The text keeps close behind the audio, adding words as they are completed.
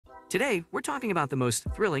Today, we're talking about the most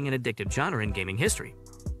thrilling and addictive genre in gaming history,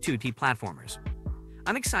 2D platformers.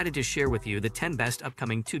 I'm excited to share with you the 10 best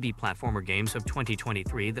upcoming 2D platformer games of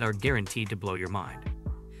 2023 that are guaranteed to blow your mind.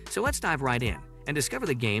 So let's dive right in and discover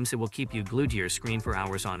the games that will keep you glued to your screen for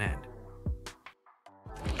hours on end.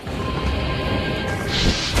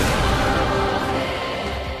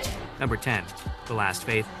 Number 10. The Last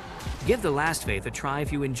Faith. Give The Last Faith a try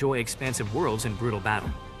if you enjoy expansive worlds and brutal battle.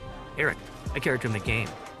 Eric, a character in the game,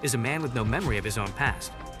 is a man with no memory of his own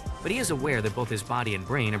past, but he is aware that both his body and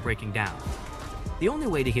brain are breaking down. The only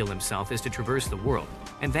way to heal himself is to traverse the world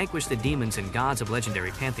and vanquish the demons and gods of legendary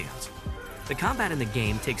pantheons. The combat in the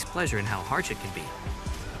game takes pleasure in how harsh it can be.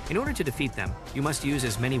 In order to defeat them, you must use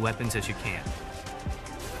as many weapons as you can.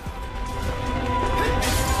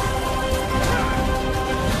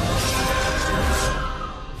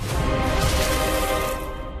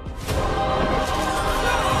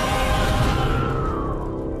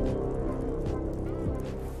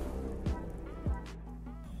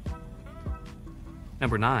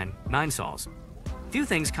 Number 9. Nine Sols. Few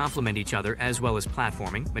things complement each other as well as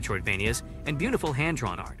platforming, Metroidvanias, and beautiful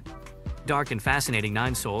hand-drawn art. Dark and fascinating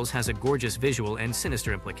Nine Sols has a gorgeous visual and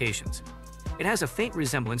sinister implications. It has a faint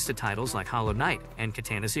resemblance to titles like Hollow Knight and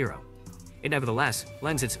Katana Zero. It nevertheless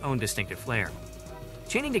lends its own distinctive flair.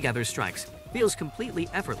 Chaining together strikes feels completely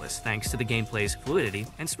effortless thanks to the gameplay's fluidity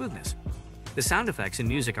and smoothness. The sound effects and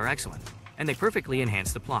music are excellent, and they perfectly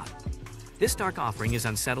enhance the plot. This dark offering is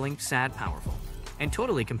unsettling, sad, powerful, and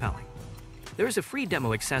totally compelling. There is a free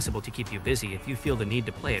demo accessible to keep you busy if you feel the need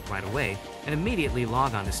to play it right away and immediately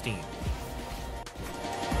log on to Steam.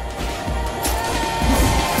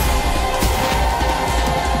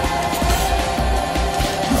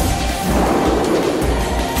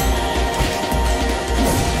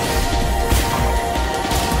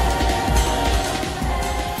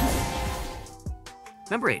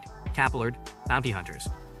 Number 8. Capillard Bounty Hunters.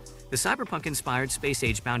 The cyberpunk-inspired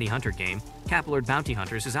space-age bounty hunter game, Capillard Bounty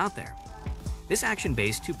Hunters, is out there. This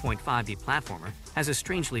action-based 2.5D platformer has a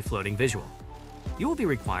strangely floating visual. You will be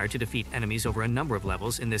required to defeat enemies over a number of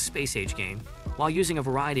levels in this space-age game while using a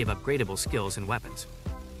variety of upgradable skills and weapons.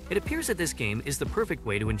 It appears that this game is the perfect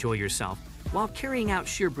way to enjoy yourself while carrying out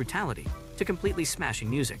sheer brutality to completely smashing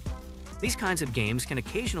music. These kinds of games can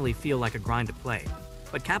occasionally feel like a grind to play,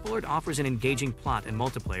 but Capillard offers an engaging plot and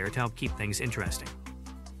multiplayer to help keep things interesting.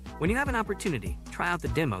 When you have an opportunity, try out the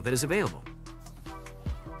demo that is available.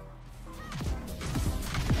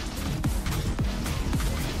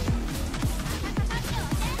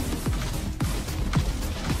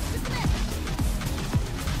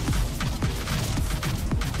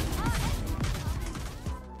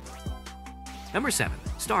 Number 7.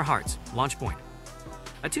 Star Hearts Launch Point.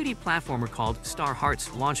 A 2D platformer called Star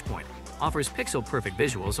Hearts Launch Point offers pixel-perfect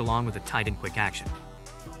visuals along with a tight and quick action.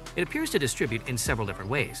 It appears to distribute in several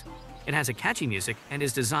different ways. It has a catchy music and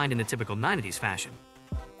is designed in the typical 90s fashion.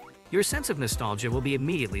 Your sense of nostalgia will be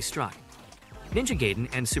immediately struck. Ninja Gaiden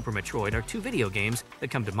and Super Metroid are two video games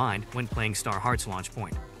that come to mind when playing Star Hearts Launch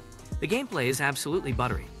Point. The gameplay is absolutely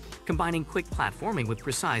buttery, combining quick platforming with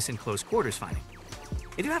precise and close quarters fighting.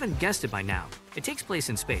 If you haven't guessed it by now, it takes place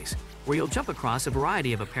in space, where you'll jump across a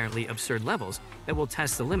variety of apparently absurd levels that will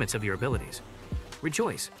test the limits of your abilities.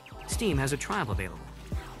 Rejoice! Steam has a trial available.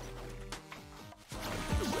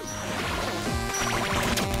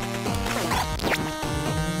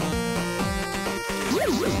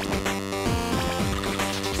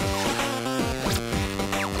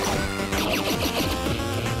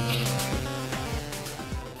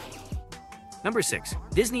 Number 6.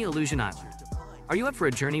 Disney Illusion Island. Are you up for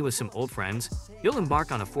a journey with some old friends? You'll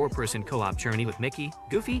embark on a 4-person co-op journey with Mickey,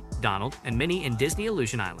 Goofy, Donald, and Minnie in Disney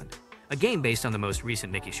Illusion Island, a game based on the most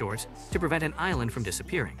recent Mickey shorts to prevent an island from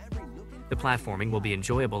disappearing. The platforming will be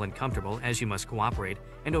enjoyable and comfortable as you must cooperate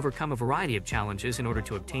and overcome a variety of challenges in order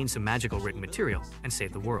to obtain some magical written material and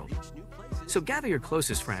save the world. So gather your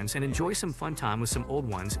closest friends and enjoy some fun time with some old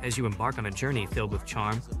ones as you embark on a journey filled with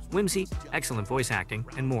charm, whimsy, excellent voice acting,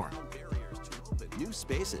 and more. New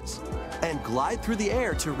spaces and glide through the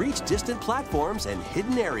air to reach distant platforms and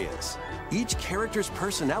hidden areas. Each character's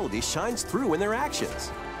personality shines through in their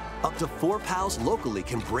actions. Up to 4 pals locally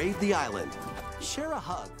can brave the island. Share a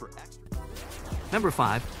hug for extra. Number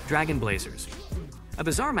 5. Dragon Blazers. A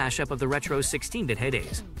bizarre mashup of the retro 16-bit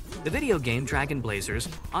heydays. The video game Dragon Blazers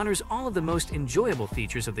honors all of the most enjoyable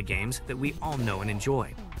features of the games that we all know and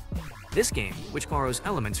enjoy. This game, which borrows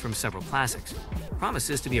elements from several classics,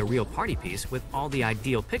 promises to be a real party piece with all the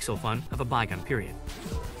ideal pixel fun of a bygone period.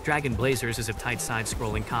 Dragon Blazers is a tight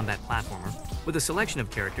side-scrolling combat platformer with a selection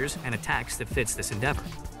of characters and attacks that fits this endeavor.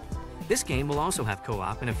 This game will also have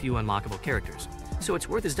co-op and a few unlockable characters, so its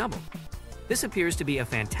worth is double. This appears to be a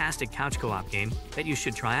fantastic couch co-op game that you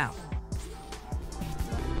should try out.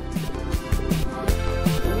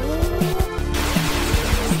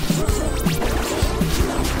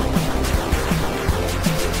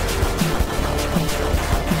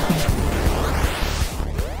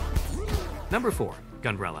 Number 4.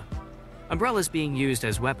 Gunbrella. Umbrellas being used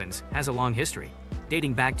as weapons has a long history,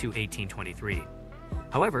 dating back to 1823.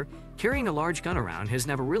 However, carrying a large gun around has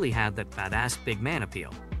never really had that badass big man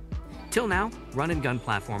appeal. Till now, run-and-gun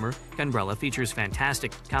platformer, Gunbrella features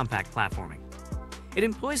fantastic, compact platforming. It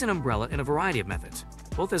employs an umbrella in a variety of methods,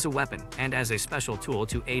 both as a weapon and as a special tool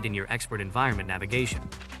to aid in your expert environment navigation.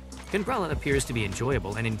 Gunbrella appears to be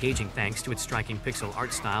enjoyable and engaging thanks to its striking pixel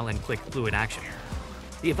art style and quick, fluid action.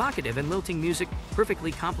 The evocative and lilting music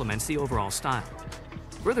perfectly complements the overall style.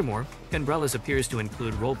 Furthermore, Gunbrellas appears to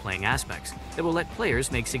include role-playing aspects that will let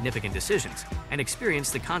players make significant decisions and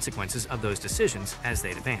experience the consequences of those decisions as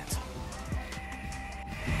they advance.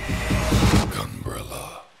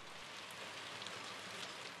 Gunbrella.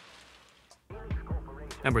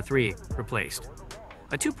 Number 3. Replaced.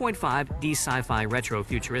 A 2.5D sci-fi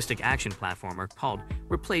retro-futuristic action platformer called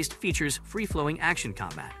Replaced features free-flowing action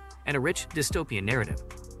combat and a rich dystopian narrative.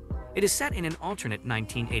 It is set in an alternate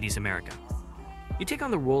 1980s America. You take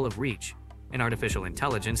on the role of Reach, an artificial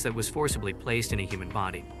intelligence that was forcibly placed in a human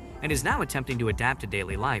body and is now attempting to adapt to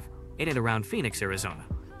daily life in and around Phoenix, Arizona.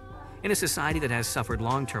 In a society that has suffered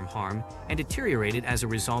long-term harm and deteriorated as a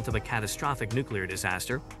result of a catastrophic nuclear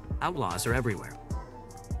disaster, outlaws are everywhere.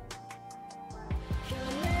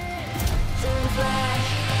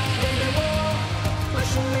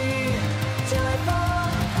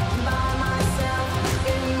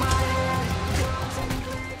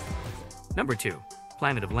 Number 2.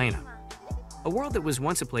 Planet of Lena. A world that was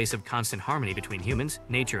once a place of constant harmony between humans,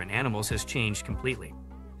 nature, and animals has changed completely.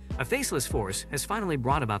 A faceless force has finally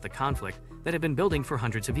brought about the conflict that had been building for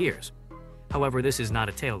hundreds of years. However, this is not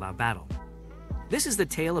a tale about battle. This is the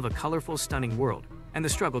tale of a colorful, stunning world and the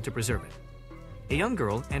struggle to preserve it. A young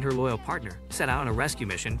girl and her loyal partner set out on a rescue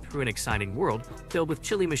mission through an exciting world filled with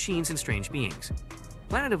chilly machines and strange beings.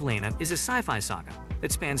 Planet of Lena is a sci-fi saga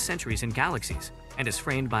that spans centuries and galaxies and is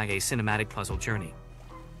framed by a cinematic puzzle journey.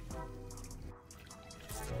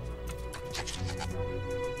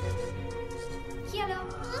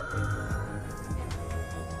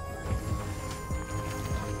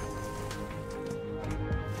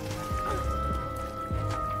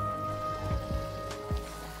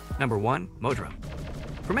 Number 1. Modra.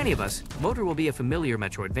 For many of us, Modra will be a familiar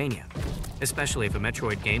Metroidvania, especially if a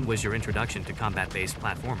Metroid game was your introduction to combat-based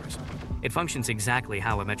platformers. It functions exactly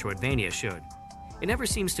how a Metroidvania should. It never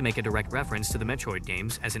seems to make a direct reference to the Metroid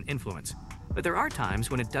games as an influence, but there are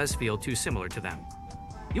times when it does feel too similar to them.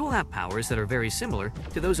 You will have powers that are very similar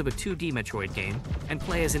to those of a 2D Metroid game and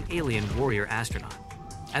play as an alien warrior astronaut.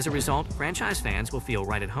 As a result, franchise fans will feel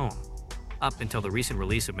right at home. Up until the recent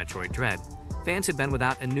release of Metroid Dread, fans had been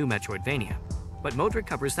without a new Metroidvania, but Modra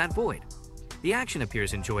covers that void. The action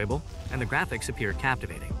appears enjoyable, and the graphics appear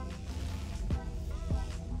captivating.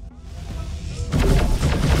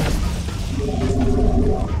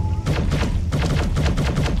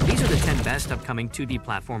 These are the 10 best upcoming 2D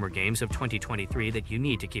platformer games of 2023 that you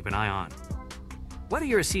need to keep an eye on. Whether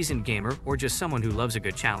you're a seasoned gamer or just someone who loves a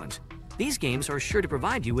good challenge, these games are sure to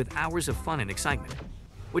provide you with hours of fun and excitement.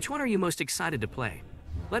 Which one are you most excited to play?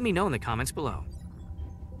 Let me know in the comments below.